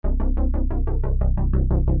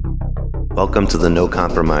Welcome to the No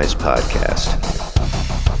Compromise podcast.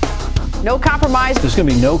 No compromise. There's going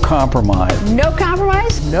to be no compromise. No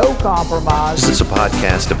compromise? No compromise. This is a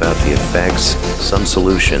podcast about the effects, some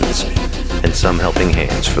solutions, and some helping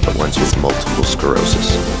hands for the ones with multiple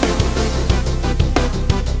sclerosis.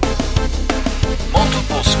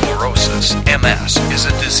 Multiple sclerosis, MS, is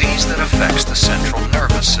a disease that affects the central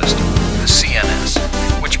nervous system, the CNS,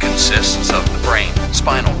 which consists of the brain,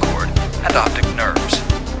 spinal cord, and optic nerves.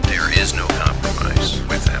 There is no compromise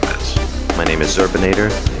with MS. My name is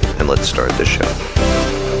Zerbinator, and let's start the show.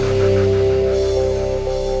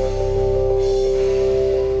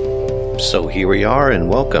 So here we are, and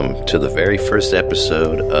welcome to the very first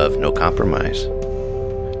episode of No Compromise.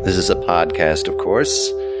 This is a podcast, of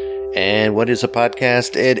course. And what is a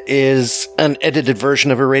podcast? It is an edited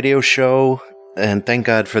version of a radio show. And thank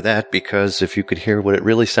God for that, because if you could hear what it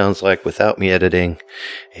really sounds like without me editing,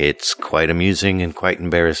 it's quite amusing and quite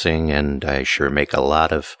embarrassing, and I sure make a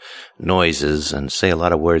lot of noises and say a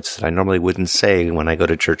lot of words that I normally wouldn't say when I go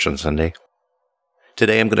to church on Sunday.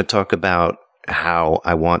 Today I'm going to talk about how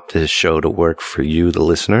I want this show to work for you, the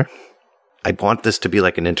listener. I want this to be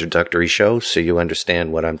like an introductory show so you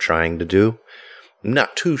understand what I'm trying to do. I'm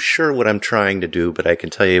not too sure what I'm trying to do, but I can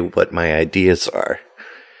tell you what my ideas are.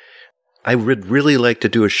 I would really like to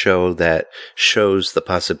do a show that shows the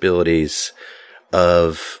possibilities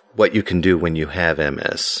of what you can do when you have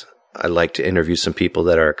MS. I like to interview some people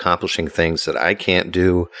that are accomplishing things that I can't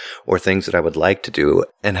do or things that I would like to do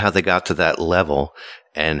and how they got to that level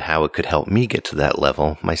and how it could help me get to that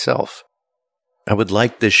level myself. I would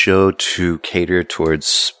like this show to cater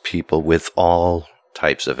towards people with all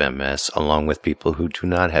types of MS, along with people who do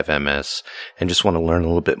not have MS and just want to learn a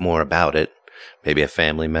little bit more about it. Maybe a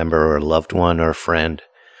family member or a loved one or a friend.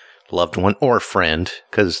 Loved one or friend,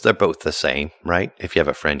 because they're both the same, right? If you have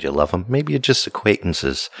a friend, you love them. Maybe you're just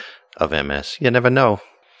acquaintances of MS. You never know.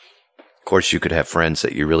 Of course, you could have friends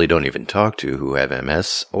that you really don't even talk to who have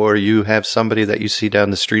MS, or you have somebody that you see down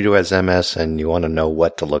the street who has MS and you want to know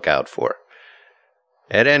what to look out for.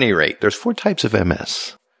 At any rate, there's 4 types of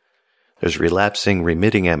MS. There's relapsing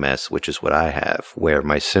remitting MS, which is what I have, where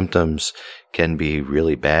my symptoms can be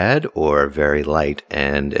really bad or very light,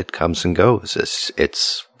 and it comes and goes.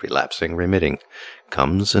 It's relapsing remitting.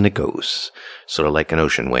 Comes and it goes. Sort of like an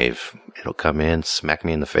ocean wave. It'll come in, smack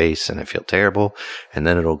me in the face, and I feel terrible, and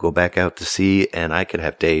then it'll go back out to sea, and I could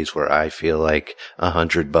have days where I feel like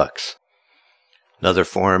 $100. Another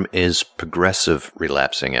form is progressive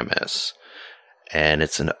relapsing MS, and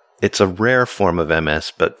it's a rare form of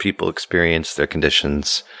MS, but people experience their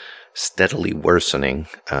conditions steadily worsening,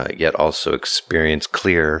 yet also experience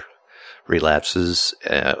clear relapses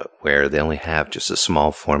where they only have just a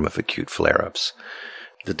small form of acute flare-ups.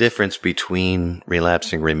 The difference between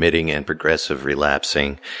relapsing remitting and progressive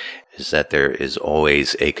relapsing is that there is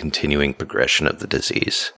always a continuing progression of the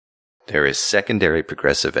disease. There is secondary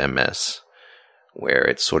progressive MS, where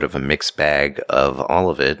it's sort of a mixed bag of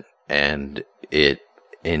all of it, and it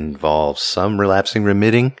involves some relapsing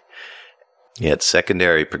remitting, yet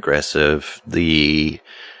secondary progressive, the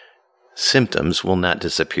symptoms will not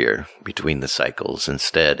disappear between the cycles.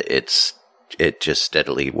 Instead, it just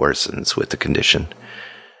steadily worsens with the condition.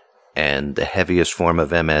 And the heaviest form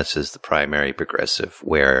of MS is the primary progressive,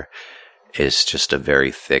 where it's just a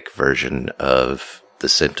very thick version of the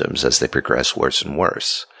symptoms as they progress worse and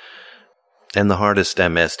worse. And the hardest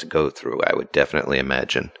MS to go through, I would definitely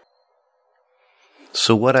imagine.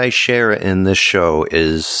 So what I share in this show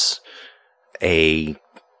is a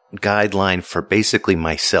guideline for basically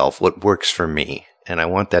myself, what works for me. And I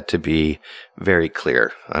want that to be very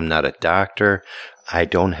clear. I'm not a doctor. I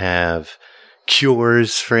don't have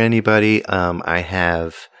cures for anybody. I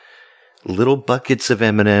have little buckets of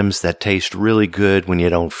M&Ms that taste really good when you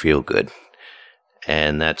don't feel good.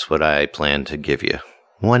 And that's what I plan to give you.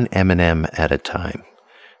 One M&M at a time.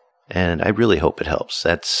 And I really hope it helps.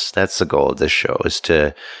 That's the goal of this show, is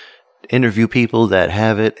to interview people that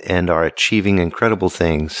have it and are achieving incredible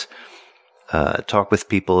things. Talk with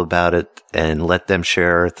people about it and let them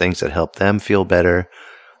share things that help them feel better,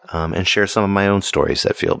 and share some of my own stories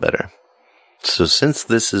that feel better. So since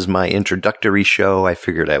this is my introductory show, I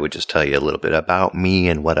figured I would just tell you a little bit about me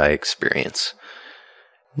and what I experience.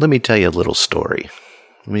 Let me tell you a little story.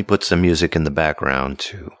 Let me put some music in the background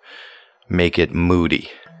to make it moody.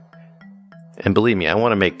 And believe me, I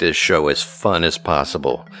want to make this show as fun as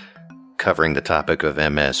possible, covering the topic of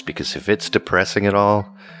MS, because if it's depressing at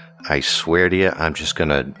all, I swear to you, I'm just going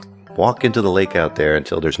to walk into the lake out there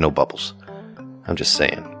until there's no bubbles. I'm just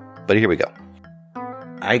saying. But here we go.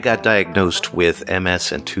 I got diagnosed with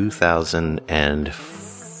MS in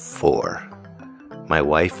 2004. My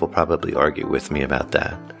wife will probably argue with me about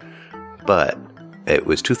that. But it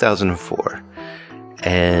was 2004.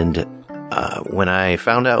 And when I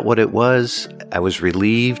found out what it was, I was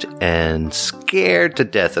relieved and scared to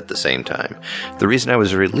death at the same time. The reason I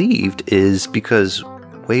was relieved is because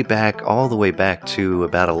all the way back to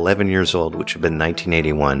about 11 years old, which had been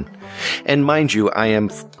 1981. And mind you, I am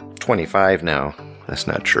 25 now. That's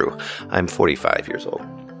not true. I'm 45 years old.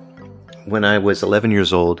 When I was 11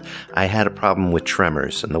 years old, I had a problem with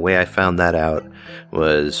tremors, and the way I found that out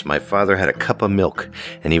was my father had a cup of milk,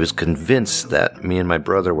 and he was convinced that me and my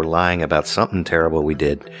brother were lying about something terrible we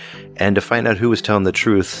did. And to find out who was telling the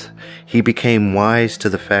truth, he became wise to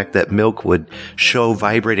the fact that milk would show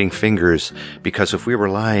vibrating fingers, because if we were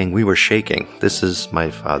lying, we were shaking. This is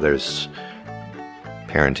my father's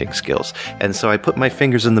parenting skills. And so I put my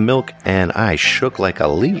fingers in the milk, and I shook like a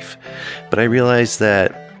leaf. But I realized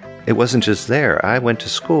that it wasn't just there. I went to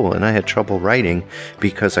school and I had trouble writing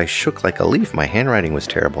because I shook like a leaf. My handwriting was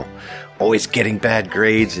terrible. Always getting bad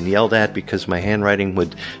grades and yelled at because my handwriting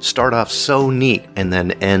would start off so neat and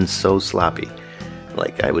then end so sloppy.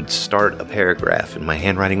 Like I would start a paragraph and my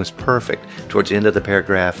handwriting was perfect. Towards the end of the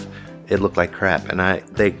paragraph, it looked like crap. And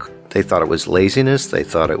they thought it was laziness. They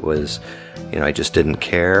thought it was, I just didn't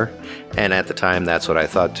care. And at the time, that's what I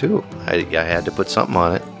thought too. I had to put something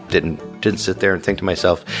on it. Didn't sit there and think to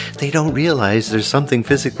myself, they don't realize there's something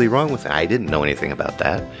physically wrong with it. I didn't know anything about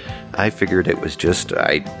that. I figured it was just,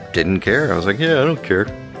 I didn't care. I was like, yeah, I don't care.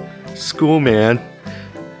 School, man.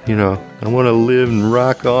 I want to live and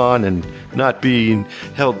rock on and not be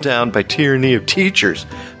held down by tyranny of teachers.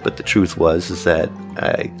 But the truth is that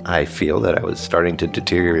I feel that I was starting to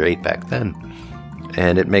deteriorate back then.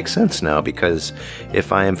 And it makes sense now, because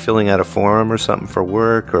if I am filling out a form or something for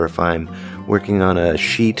work, or if I'm working on a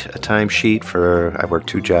time sheet I work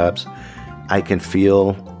 2 jobs, I can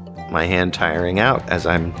feel my hand tiring out as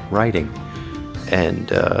I'm writing. And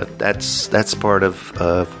that's part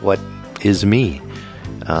of what is me.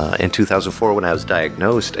 In 2004, when I was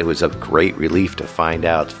diagnosed, it was a great relief to find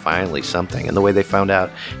out finally something. And the way they found out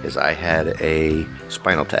is I had a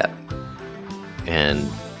spinal tap. And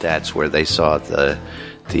that's where they saw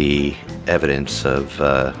the evidence of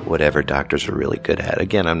whatever doctors are really good at.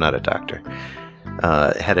 Again, I'm not a doctor.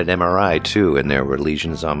 Had an MRI too, and there were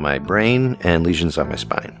lesions on my brain and lesions on my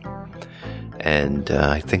spine. And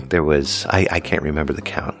I think there was, I can't remember the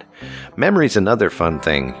count. Memory's another fun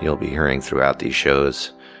thing you'll be hearing throughout these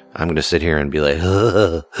shows. I'm going to sit here and be like,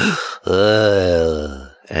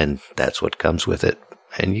 and that's what comes with it.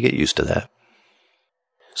 And you get used to that.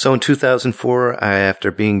 So in 2004, after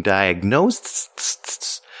being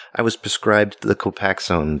diagnosed, I was prescribed the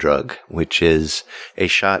Copaxone drug, which is a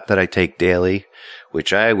shot that I take daily,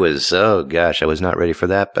 which I was not ready for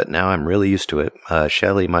that, but now I'm really used to it.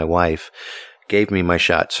 Shelly, my wife, gave me my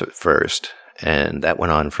shots first, and that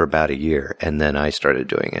went on for about a year, and then I started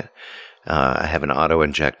doing it. I have an auto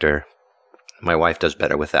injector. My wife does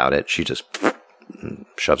better without it. She just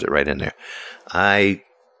shoves it right in there. I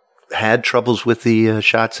had troubles with the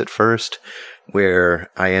shots at first, where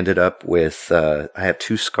I ended up with, I have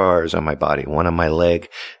 2 scars on my body, one on my leg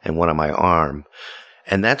and one on my arm.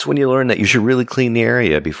 And that's when you learn that you should really clean the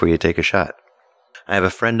area before you take a shot. I have a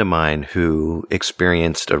friend of mine who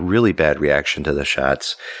experienced a really bad reaction to the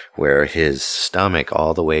shots, where his stomach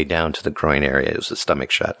all the way down to the groin area, it was a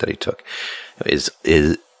stomach shot that he took,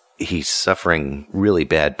 he's suffering really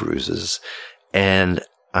bad bruises. And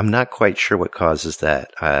I'm not quite sure what causes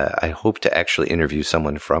that. I hope to actually interview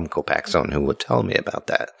someone from Copaxone who will tell me about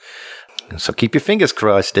that. So keep your fingers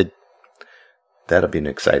crossed. That'll be an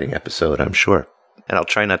exciting episode, I'm sure. And I'll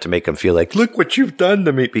try not to make them feel like, look what you've done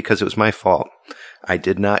to me, because it was my fault. I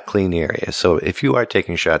did not clean the area. So if you are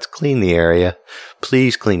taking shots, clean the area.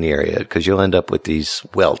 Please clean the area, because you'll end up with these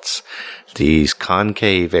welts, these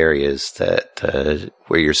concave areas that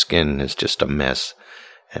where your skin is just a mess.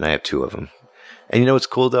 And I have 2 of them. And you know what's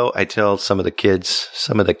cool, though? I tell some of the kids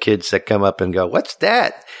that come up and go, what's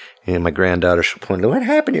that? And my granddaughter, she'll point, what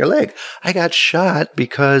happened to your leg? I got shot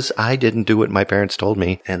because I didn't do what my parents told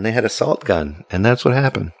me, and they had a salt gun, and that's what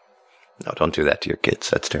happened. No, don't do that to your kids.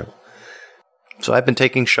 That's terrible. So I've been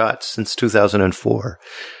taking shots since 2004,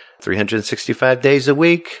 365 days a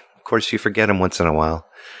week. Of course, you forget them once in a while.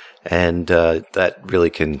 And that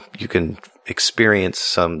really you can experience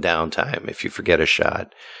some downtime if you forget a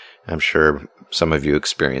shot. I'm sure some of you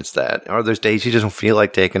experience that. Or there's days you just don't feel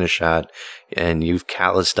like taking a shot, and you've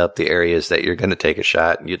calloused up the areas that you're going to take a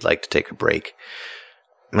shot, and you'd like to take a break.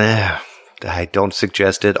 I don't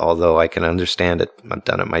suggest it, although I can understand it. I've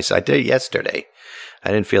done it myself. I did it yesterday.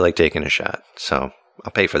 I didn't feel like taking a shot, so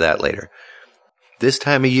I'll pay for that later. This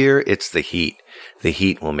time of year, it's the heat. The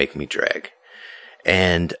heat will make me drag.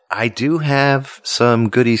 And I do have some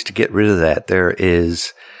goodies to get rid of that. There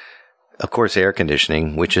is, of course, air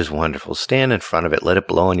conditioning, which is wonderful. Stand in front of it. Let it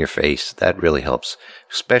blow on your face. That really helps,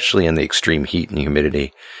 especially in the extreme heat and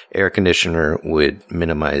humidity. Air conditioner would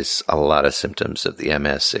minimize a lot of symptoms of the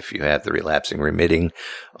MS if you have the relapsing remitting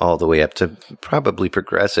all the way up to probably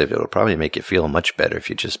progressive. It'll probably make you feel much better if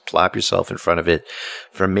you just plop yourself in front of it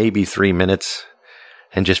for maybe 3 minutes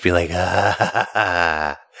and just be like,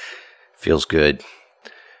 ah, feels good.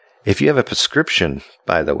 If you have a prescription,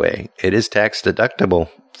 by the way, it is tax deductible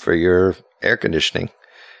for your air conditioning.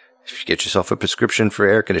 If you get yourself a prescription for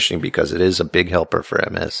air conditioning, because it is a big helper for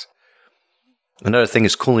MS. Another thing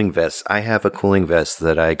is cooling vests. I have a cooling vest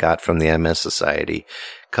that I got from the MS Society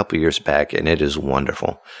a couple years back, and it is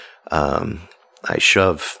wonderful. I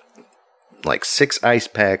shove like 6 ice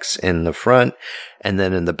packs in the front, and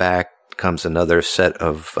then in the back comes another set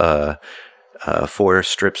of 4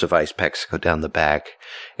 strips of ice packs go down the back.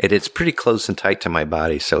 It's pretty close and tight to my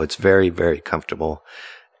body, so it's very, very comfortable.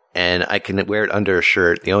 And I can wear it under a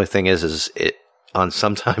shirt. The only thing is it on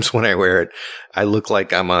sometimes when I wear it, I look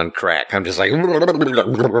like I'm on crack. I'm just like,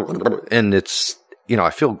 and it's, I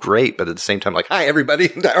feel great, but at the same time, like, hi everybody,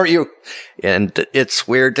 how are you? And it's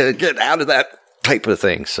weird to get out of that type of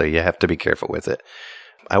thing, so you have to be careful with it.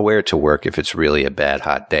 I wear it to work if it's really a bad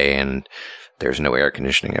hot day and there's no air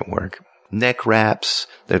conditioning at work. Neck wraps,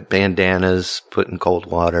 the bandanas, put in cold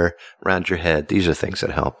water around your head. These are things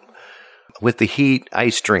that help. With the heat,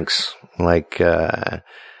 ice drinks, like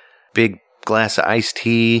big glass of iced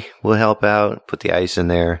tea will help out. Put the ice in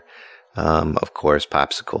there. Of course,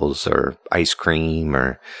 popsicles or ice cream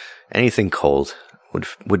or anything cold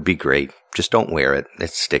would be great. Just don't wear it.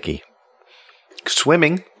 It's sticky.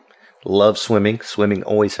 Swimming. Love swimming. Swimming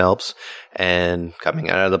always helps. And coming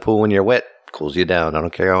out of the pool when you're wet cools you down. I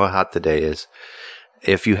don't care how hot the day is.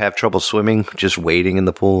 If you have trouble swimming, just wading in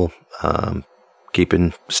the pool,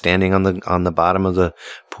 standing on the bottom of the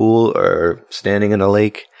pool or standing in a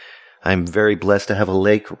lake. I'm very blessed to have a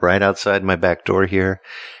lake right outside my back door here,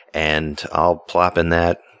 and I'll plop in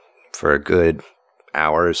that for a good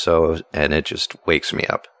hour or so, and it just wakes me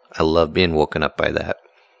up. I love being woken up by that.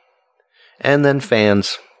 And then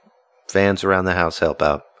fans. Fans around the house help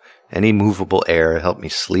out. Any movable air help me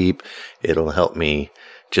sleep. It'll help me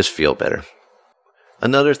just feel better.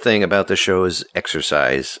 Another thing about the show is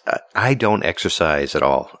exercise. I don't exercise at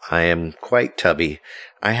all. I am quite tubby.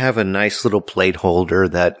 I have a nice little plate holder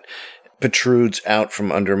that protrudes out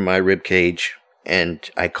from under my rib cage, and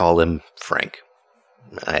I call him Frank.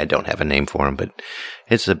 I don't have a name for him, but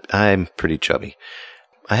I'm pretty chubby.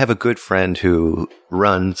 I have a good friend who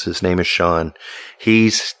runs. His name is Sean.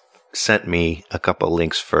 He's sent me a couple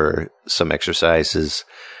links for some exercises.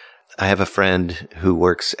 I have a friend who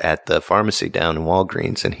works at the pharmacy down in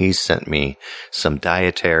Walgreens, and he's sent me some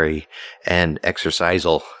dietary and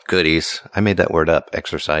exercisal goodies. I made that word up,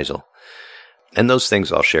 exercisal. And those things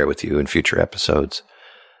I'll share with you in future episodes.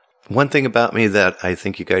 One thing about me that I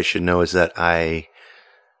think you guys should know is that I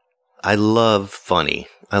love funny.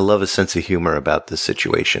 I love a sense of humor about this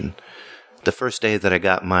situation. The first day that I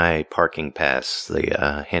got my parking pass,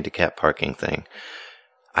 the handicap parking thing,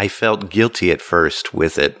 I felt guilty at first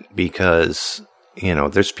with it because,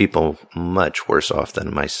 there's people much worse off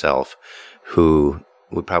than myself who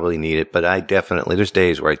would probably need it. But there's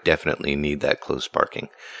days where I definitely need that close parking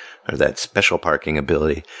or that special parking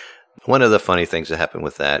ability. One of the funny things that happened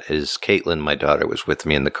with that is Caitlin, my daughter, was with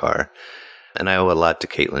me in the car. And I owe a lot to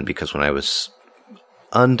Caitlin because when I was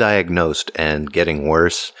undiagnosed and getting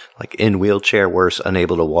worse, like in wheelchair worse,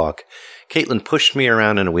 unable to walk, Caitlin pushed me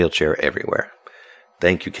around in a wheelchair everywhere.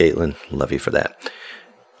 Thank you, Caitlin. Love you for that.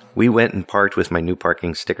 We went and parked with my new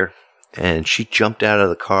parking sticker, and she jumped out of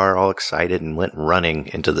the car all excited and went running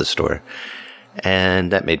into the store.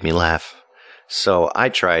 And that made me laugh. So I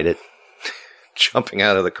tried it, jumping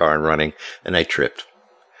out of the car and running, and I tripped.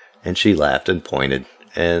 And she laughed and pointed.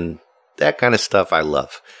 And that kind of stuff I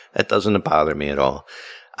love. That doesn't bother me at all.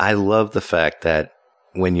 I love the fact that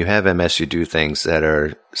when you have MS, you do things that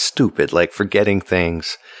are stupid, like forgetting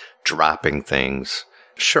things, dropping things.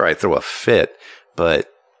 Sure, I throw a fit,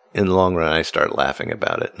 but in the long run, I start laughing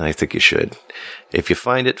about it, and I think you should. If you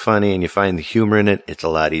find it funny and you find the humor in it, it's a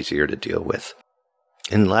lot easier to deal with.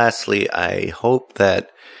 And lastly, I hope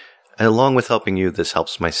that, along with helping you, this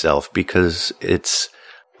helps myself because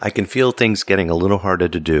I can feel things getting a little harder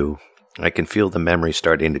to do. I can feel the memory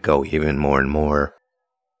starting to go even more and more.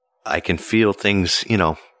 I can feel things,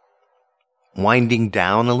 winding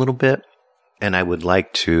down a little bit. And I would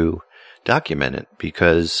like to document it,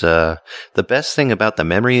 because the best thing about the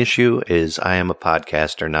memory issue is I am a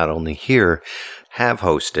podcaster, not only here, have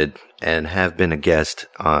hosted and have been a guest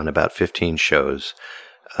on about 15 shows.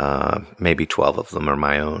 Maybe 12 of them are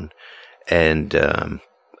my own. And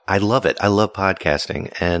I love it. I love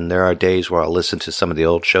podcasting. And there are days where I'll listen to some of the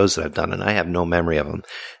old shows that I've done and I have no memory of them.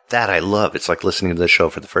 That I love. It's like listening to the show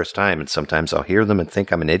for the first time. And sometimes I'll hear them and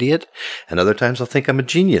think I'm an idiot. And other times I'll think I'm a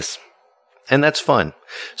genius. And that's fun.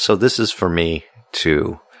 So this is for me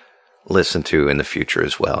to listen to in the future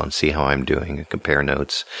as well and see how I'm doing and compare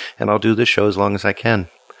notes. And I'll do this show as long as I can.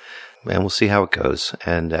 And we'll see how it goes.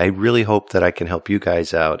 And I really hope that I can help you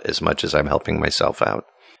guys out as much as I'm helping myself out.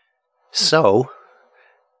 So,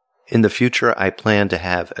 in the future, I plan to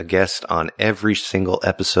have a guest on every single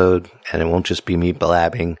episode, and it won't just be me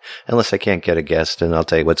blabbing, unless I can't get a guest, and I'll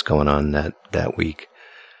tell you what's going on that week.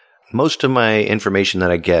 Most of my information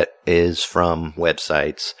that I get is from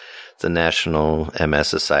websites, the National MS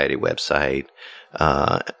Society website,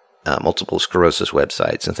 multiple sclerosis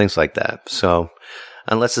websites, and things like that. So,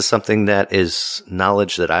 unless it's something that is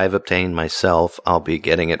knowledge that I've obtained myself, I'll be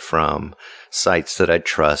getting it from sites that I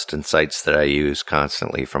trust and sites that I use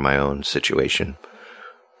constantly for my own situation.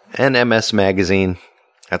 And MS Magazine,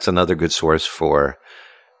 that's another good source for,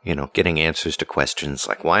 getting answers to questions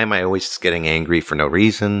like, why am I always getting angry for no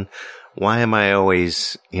reason? Why am I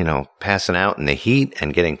always, passing out in the heat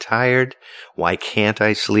and getting tired? Why can't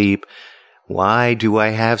I sleep? Why do I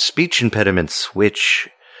have speech impediments, which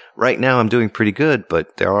right now I'm doing pretty good,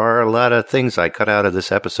 but there are a lot of things I cut out of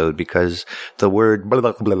this episode because the word blah,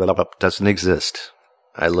 blah, blah, blah, blah doesn't exist.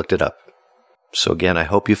 I looked it up. So again, I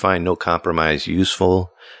hope you find No Compromise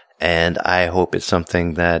useful, and I hope it's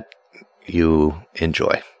something that you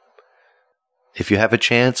enjoy. If you have a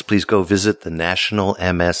chance, please go visit the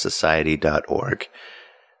nationalmssociety.org.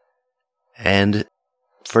 And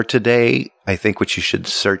for today, I think what you should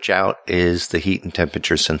search out is the heat and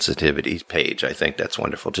temperature sensitivity page. I think that's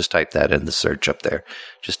wonderful. Just type that in the search up there.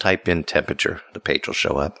 Just type in temperature. The page will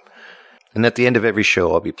show up. And at the end of every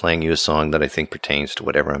show, I'll be playing you a song that I think pertains to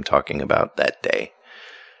whatever I'm talking about that day.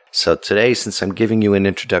 So today, since I'm giving you an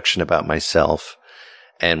introduction about myself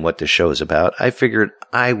and what the show is about, I figured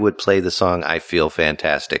I would play the song I Feel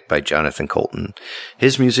Fantastic by Jonathan Coulton.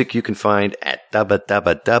 His music you can find at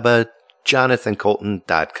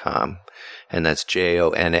jonathancoulton.com. And that's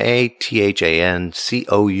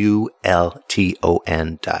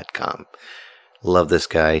JONATHANCOULTON.com. Love this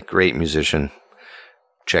guy. Great musician.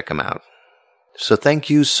 Check him out. So thank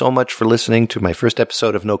you so much for listening to my first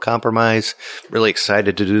episode of No Compromise. Really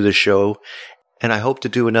excited to do this show. And I hope to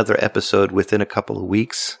do another episode within a couple of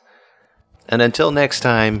weeks. And until next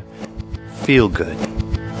time, feel good.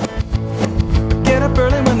 Get up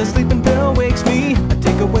early when the sleeping pill wakes me. I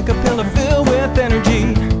take a wake-up pill to fill with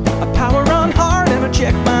energy. I power on hard and I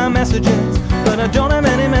check my messages, but I don't have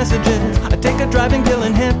any messages. I take a driving pill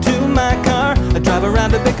and head to my car. I drive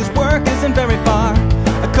around a bit cause work isn't very far.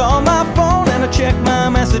 I call my phone and I check my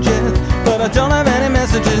messages, but I don't have any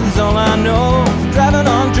messages. All I know is driving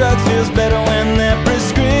on drugs feels better when they're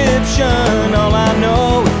prescription. All I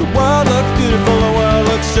know is the world looks beautiful, the world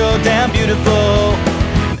looks so damn beautiful.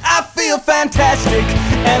 I feel fantastic,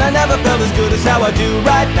 and I never felt as good as how I do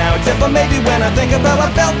right now. Except for maybe when I think of how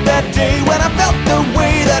I felt that day, when I felt the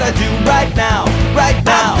way that I do right now, right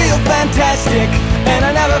now. I feel fantastic, and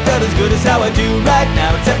I never felt as good as how I do right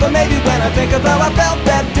now. Except for maybe when I think of how I felt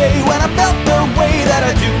that day, when I felt the way that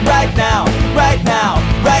I do right now, right now,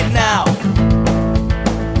 right now.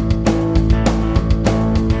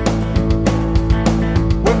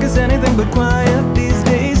 Work is anything but quiet these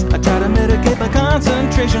days. I try to mitigate my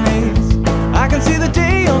concentration haze. I can see the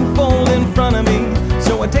day unfold in front of me,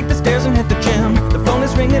 so I take the stairs and hit the gym. The phone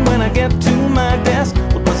is ringing when I get to my desk.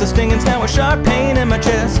 Well, plus the stinging's now a sharp pain in my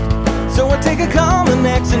chest. So I take a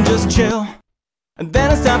Cominex and just chill. And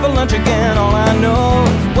then it's time for lunch again. All I know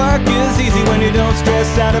is work is easy when you don't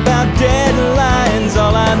stress out about deadlines.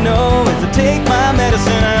 All I know is to take my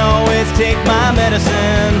medicine. I always take my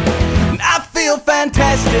medicine. I feel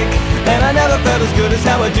fantastic, and I never felt as good as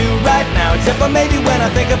how I do right now. Except for maybe when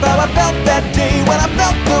I think of how I felt that day, when I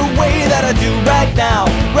felt the way that I do right now,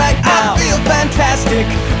 right now. I feel fantastic,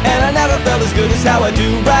 and I never felt as good as how I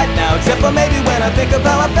do right now. Except for maybe when I think of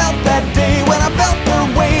how I felt that day, when I felt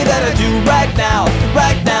the way that I do right now,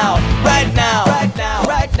 right now, right now, right now,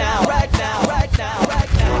 right now, right now, right now,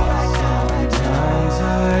 right now. Sometimes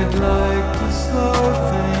I'd like to slow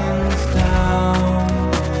things down.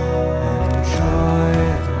 Enjoy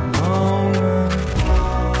the moment.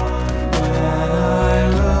 When I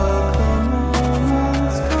look, the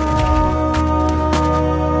moment's gone.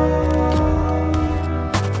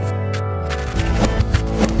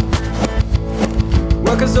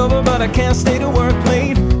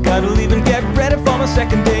 to leave and get ready for my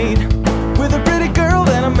second date. With a pretty girl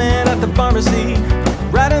and a man at the pharmacy.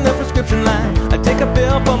 Right in the prescription line, I take a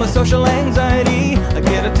pill for my social anxiety. I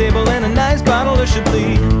get a table and a nice bottle of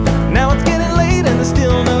Chablis. Now it's getting late and there's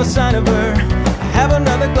still no sign of her. I have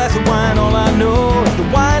another glass of wine, all I know is the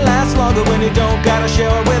wine lasts longer when you don't gotta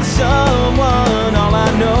share it with someone. All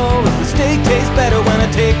I know is the steak tastes better when I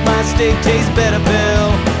take my steak tastes better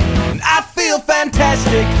pill. And I feel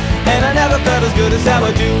fantastic, and I never felt as good as how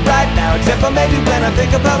I do right now. Except for maybe when I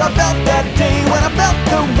think of how I felt that day, when I felt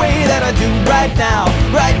the way that I do right now,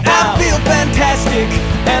 right now. I feel fantastic,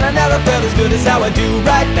 and I never felt as good as how I do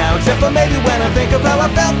right now. Except for maybe when I think of how I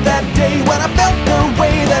felt that day, when I felt the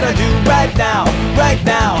way that I do right now, right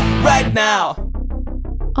now, right now.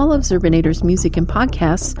 All of Zerbinator's music and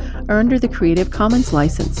podcasts are under the Creative Commons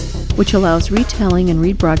license, which allows retelling and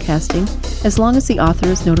rebroadcasting as long as the author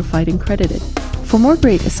is notified and credited. For more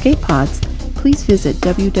great escape pods, please visit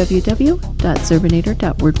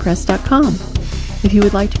www.zerbinator.wordpress.com. If you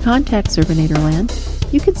would like to contact Zerbinatorland,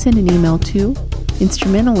 you can send an email to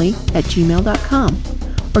instrumentally@gmail.com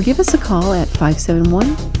or give us a call at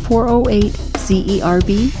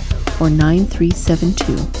 571-408-ZERB or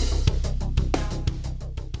 9372.